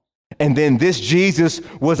all. And then this Jesus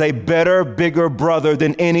was a better, bigger brother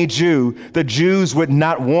than any Jew. The Jews would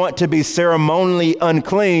not want to be ceremonially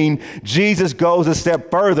unclean. Jesus goes a step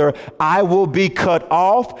further. I will be cut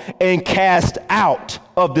off and cast out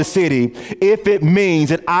of the city. If it means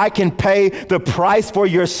that I can pay the price for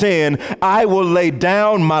your sin, I will lay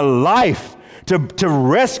down my life to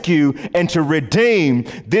rescue and to redeem.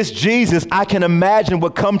 This Jesus, I can imagine,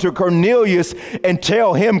 would come to Cornelius and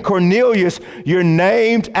tell him, Cornelius, you're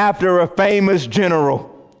named after a famous general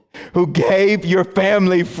who gave your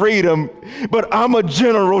family freedom, but I'm a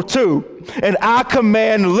general too, and I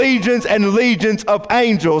command legions and legions of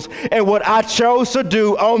angels, and what I chose to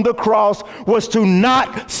do on the cross was to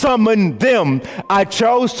not summon them. I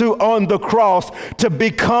chose to, on the cross, to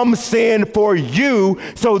become sin for you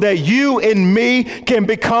so that you and me can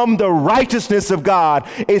become the righteousness of God.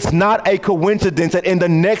 It's not a coincidence that in the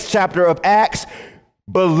next chapter of Acts,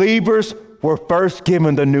 believers were first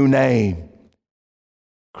given the new name,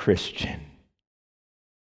 Christian.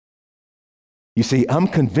 You see, I'm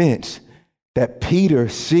convinced that Peter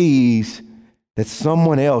sees that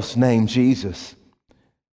someone else named Jesus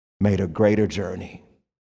made a greater journey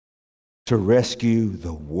to rescue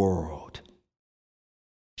the world.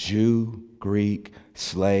 Jew, Greek,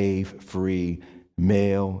 slave, free,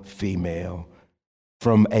 male, female,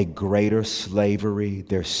 from a greater slavery,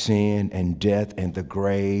 their sin and death and the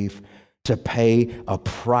grave, to pay a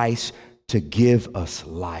price to give us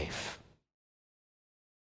life.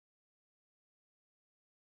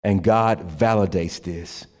 And God validates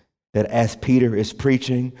this, that as Peter is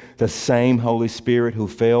preaching, the same Holy Spirit who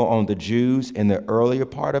fell on the Jews in the earlier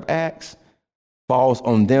part of Acts falls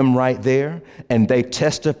on them right there, and they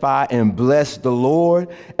testify and bless the Lord.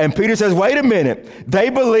 And Peter says, wait a minute, they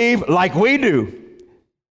believe like we do.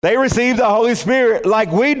 They receive the Holy Spirit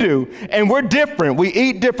like we do, and we're different. We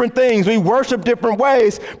eat different things. We worship different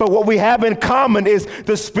ways, but what we have in common is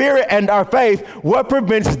the Spirit and our faith. What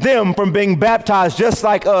prevents them from being baptized just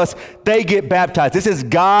like us? They get baptized. This is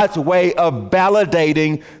God's way of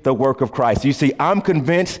validating the work of Christ. You see, I'm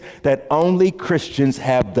convinced that only Christians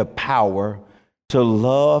have the power to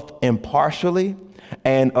love impartially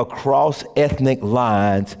and across ethnic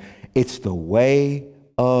lines. It's the way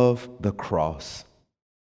of the cross.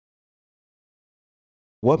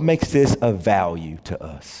 What makes this a value to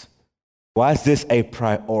us? Why is this a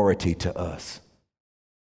priority to us?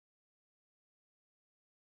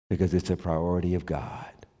 Because it's a priority of God.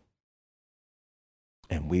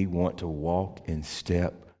 And we want to walk in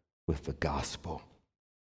step with the gospel.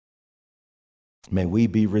 May we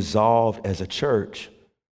be resolved as a church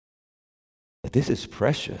that this is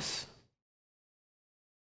precious.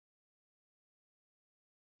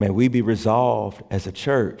 May we be resolved as a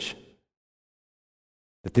church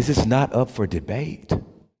that this is not up for debate,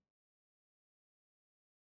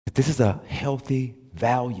 that this is a healthy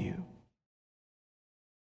value.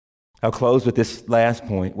 I'll close with this last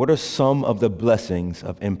point. What are some of the blessings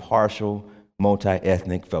of impartial,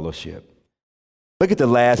 multi-ethnic fellowship? Look at the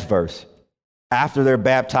last verse. After they're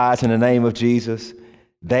baptized in the name of Jesus,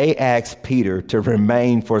 they ask Peter to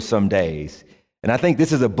remain for some days. And I think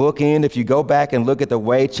this is a bookend. If you go back and look at the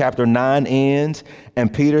way chapter 9 ends,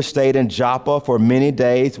 and Peter stayed in Joppa for many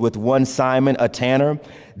days with one Simon, a tanner.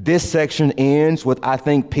 This section ends with, I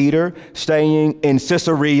think, Peter staying in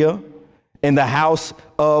Caesarea in the house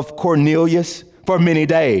of Cornelius for many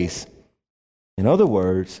days. In other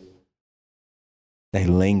words, they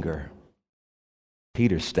linger.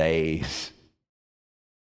 Peter stays.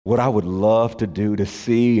 What I would love to do to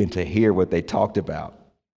see and to hear what they talked about.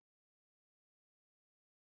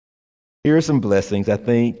 Here are some blessings. I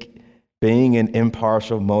think being in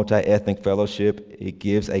impartial, multi-ethnic fellowship, it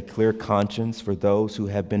gives a clear conscience for those who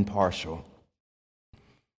have been partial.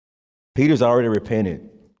 Peter's already repented.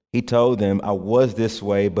 He told them, I was this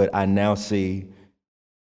way, but I now see.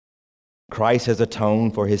 Christ has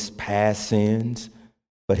atoned for his past sins,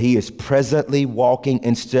 but he is presently walking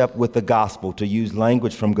in step with the gospel, to use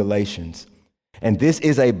language from Galatians. And this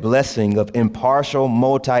is a blessing of impartial,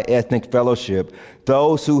 multi-ethnic fellowship.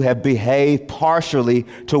 Those who have behaved partially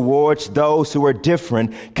towards those who are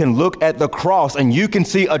different can look at the cross and you can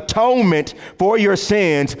see atonement for your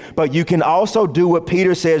sins, but you can also do what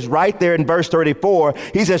Peter says right there in verse 34.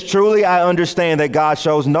 He says, truly I understand that God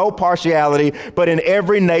shows no partiality, but in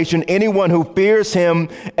every nation, anyone who fears him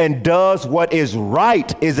and does what is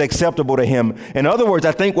right is acceptable to him. In other words,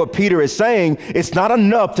 I think what Peter is saying, it's not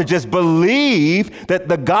enough to just believe that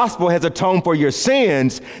the gospel has atoned for your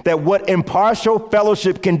sins, that what impartial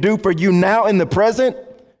fellowship can do for you now in the present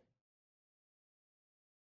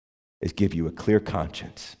is give you a clear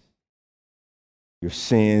conscience. Your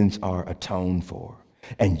sins are atoned for.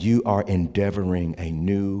 and you are endeavoring a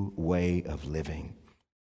new way of living.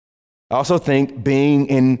 I also think being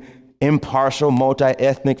in impartial,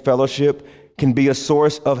 multi-ethnic fellowship can be a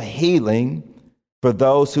source of healing for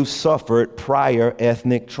those who suffered prior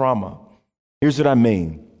ethnic trauma. Here's what I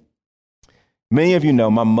mean. Many of you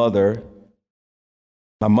know my mother's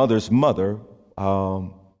mother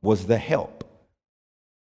was the help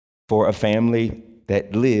for a family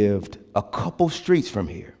that lived a couple streets from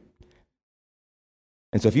here.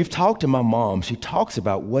 And so if you've talked to my mom, she talks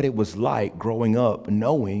about what it was like growing up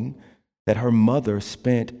knowing that her mother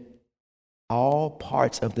spent all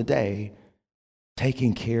parts of the day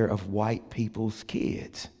taking care of white people's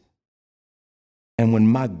kids. And when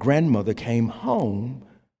my grandmother came home,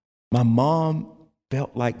 my mom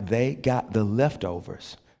felt like they got the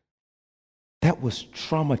leftovers. That was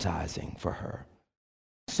traumatizing for her.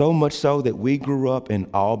 So much so that we grew up in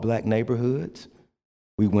all black neighborhoods.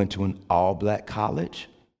 We went to an all black college.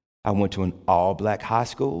 I went to an all black high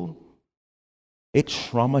school. It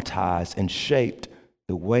traumatized and shaped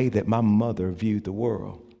the way that my mother viewed the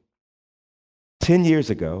world. 10 years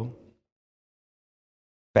ago,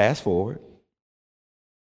 fast forward,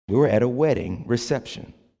 we were at a wedding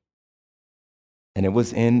reception. And it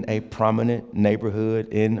was in a prominent neighborhood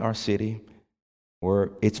in our city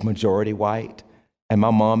where it's majority white. And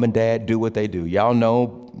my mom and dad do what they do. Y'all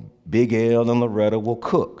know Big L and Loretta will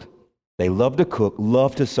cook. They love to cook,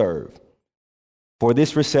 love to serve. For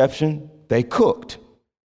this reception, they cooked.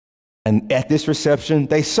 And at this reception,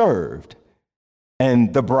 they served.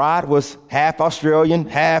 And the bride was half Australian,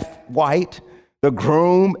 half white. The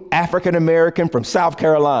groom, African American from South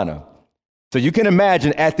Carolina. So you can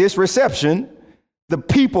imagine at this reception, the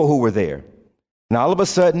people who were there. And all of a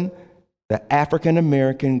sudden, the African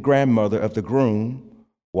American grandmother of the groom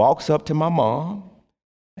walks up to my mom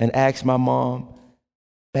and asks my mom,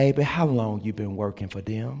 "Baby, how long you been working for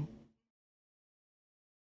them?"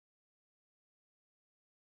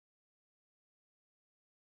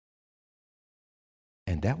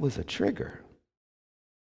 And that was a trigger.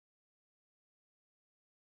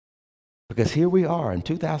 Because here we are in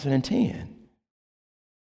 2010.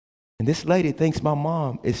 And this lady thinks my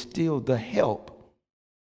mom is still the help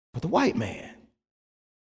for the white man.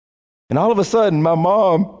 And all of a sudden, my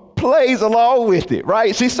mom plays along with it,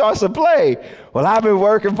 right? She starts to play. Well, I've been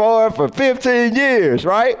working for her for 15 years,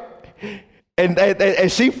 right?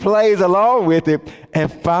 And she plays along with it.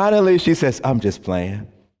 And finally, she says, "I'm just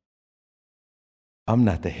playing. I'm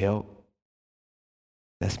not the help.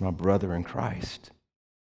 That's my brother in Christ.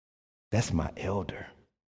 That's my elder.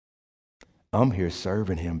 I'm here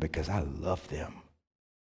serving him because I love them.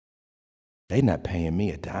 They're not paying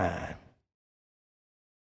me a dime."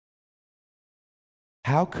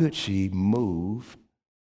 How could she move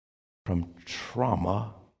from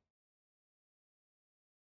trauma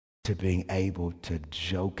to being able to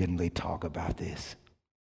jokingly talk about this?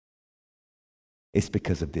 It's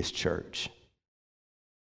because of this church.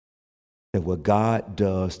 That what God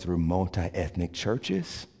does through multi-ethnic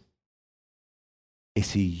churches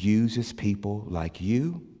is he uses people like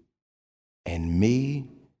you and me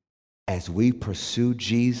as we pursue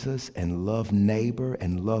Jesus and love neighbor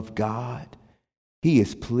and love God. He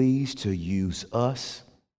is pleased to use us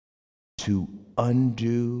to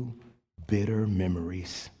undo bitter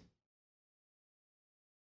memories.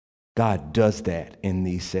 God does that in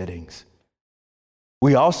these settings.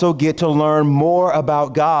 We also get to learn more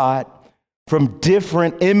about God from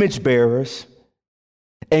different image bearers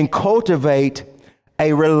and cultivate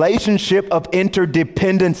a relationship of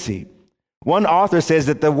interdependency. One author says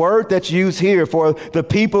that the word that's used here for the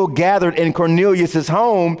people gathered in Cornelius'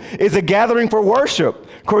 home is a gathering for worship.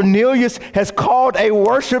 Cornelius has called a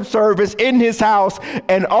worship service in his house,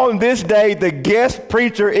 and on this day, the guest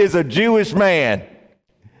preacher is a Jewish man.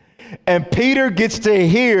 And Peter gets to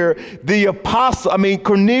hear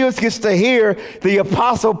Cornelius gets to hear the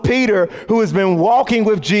apostle Peter, who has been walking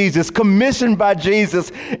with Jesus, commissioned by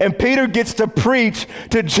Jesus. And Peter gets to preach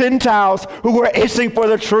to Gentiles who were itching for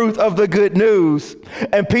the truth of the good news.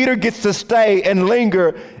 And Peter gets to stay and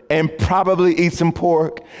linger and probably eat some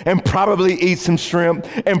pork and probably eat some shrimp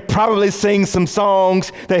and probably sing some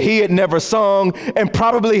songs that he had never sung and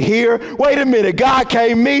probably hear, wait a minute, God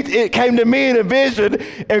came to me in a vision.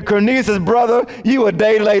 And Cornelius says, "Brother, you a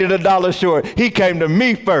day late and a dollar short. He came to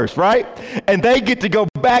me first," right? And they get to go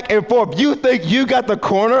back and forth. You think you got the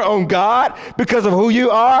corner on God because of who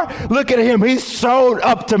you are? Look at him. He showed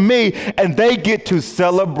up to me. And they get to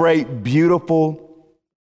celebrate beautiful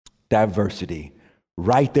diversity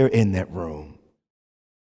right there in that room.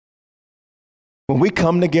 When we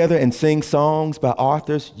come together and sing songs by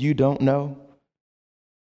authors you don't know,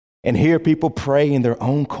 and hear people pray in their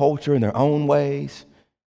own culture, in their own ways,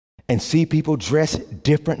 and see people dress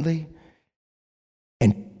differently,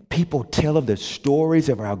 and people tell of the stories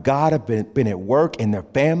of how God have been at work in their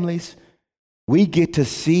families, we get to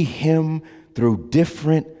see him through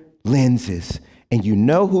different lenses. And you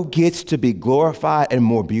know who gets to be glorified and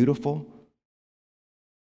more beautiful?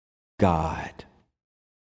 God,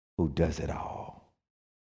 who does it all.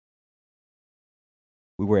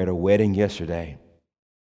 We were at a wedding yesterday,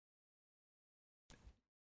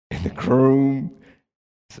 and the groom,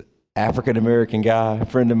 African-American guy, a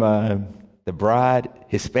friend of mine, the bride,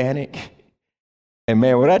 Hispanic. And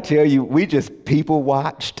man, when I tell you, we just people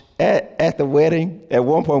watched at the wedding. At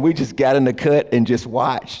one point, we just got in the cut and just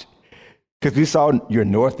watched. Because we saw your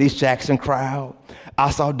Northeast Jackson crowd. I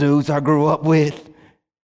saw dudes I grew up with.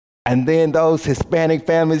 And then those Hispanic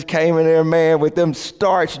families came in there, man, with them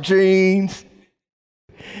starched jeans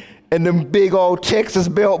and them big old Texas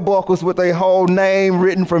belt buckles with their whole name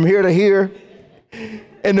written from here to here.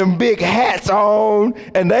 And them big hats on,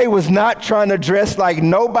 and they was not trying to dress like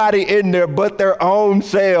nobody in there but their own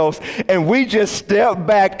selves. And we just stepped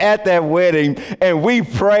back at that wedding, and we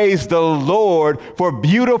praised the Lord for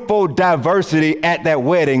beautiful diversity at that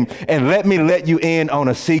wedding. And let me let you in on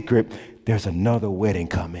a secret. There's another wedding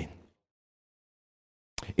coming.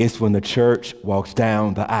 It's when the church walks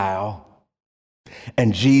down the aisle,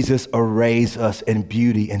 and Jesus arrays us in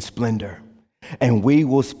beauty and splendor. And we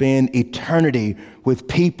will spend eternity with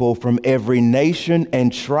people from every nation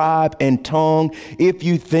and tribe and tongue. If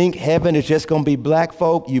you think heaven is just going to be black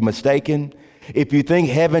folk, you're mistaken. If you think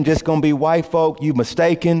heaven just going to be white folk, you're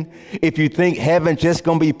mistaken. If you think heaven just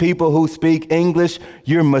going to be people who speak English,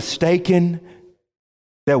 you're mistaken.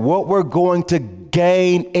 That what we're going to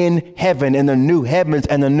gain in heaven, in the new heavens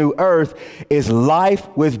and the new earth, is life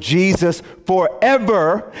with Jesus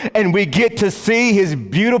forever. And we get to see his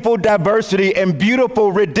beautiful diversity and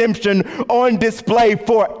beautiful redemption on display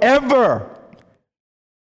forever.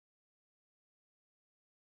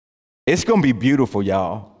 It's going to be beautiful,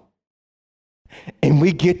 y'all. And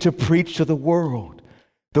we get to preach to the world.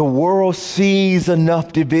 The world sees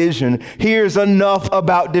enough division, hears enough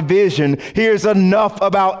about division, hears enough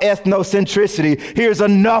about ethnocentricity, hears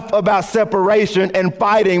enough about separation and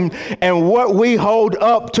fighting. And what we hold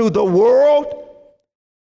up to the world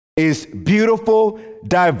is beautiful,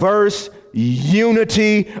 diverse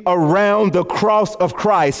unity around the cross of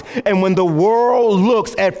Christ. And when the world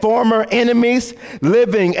looks at former enemies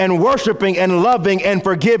living and worshiping and loving and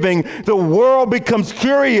forgiving, the world becomes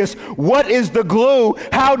curious. What is the glue?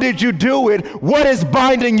 How did you do it? What is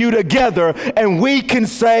binding you together? And we can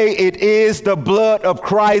say it is the blood of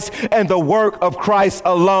Christ and the work of Christ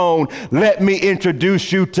alone. Let me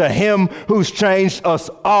introduce you to him who's changed us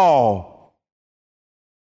all.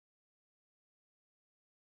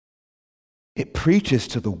 It preaches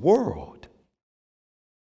to the world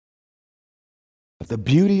of the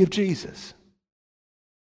beauty of Jesus.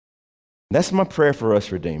 That's my prayer for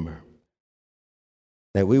us, Redeemer,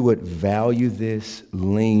 that we would value this,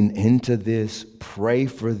 lean into this, pray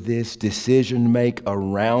for this, decision make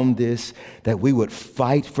around this, that we would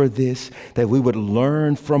fight for this, that we would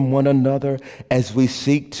learn from one another as we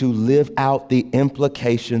seek to live out the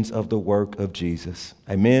implications of the work of Jesus.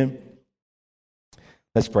 Amen.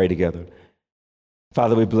 Let's pray together.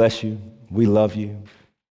 Father, we bless you. We love you.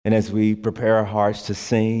 And as we prepare our hearts to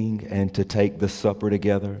sing and to take the supper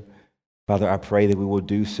together, Father, I pray that we will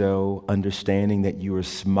do so understanding that you are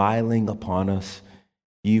smiling upon us.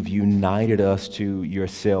 You've united us to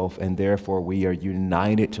yourself, and therefore we are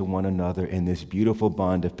united to one another in this beautiful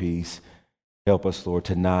bond of peace. Help us, Lord,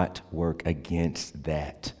 to not work against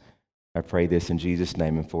that. I pray this in Jesus'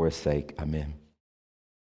 name and for his sake. Amen.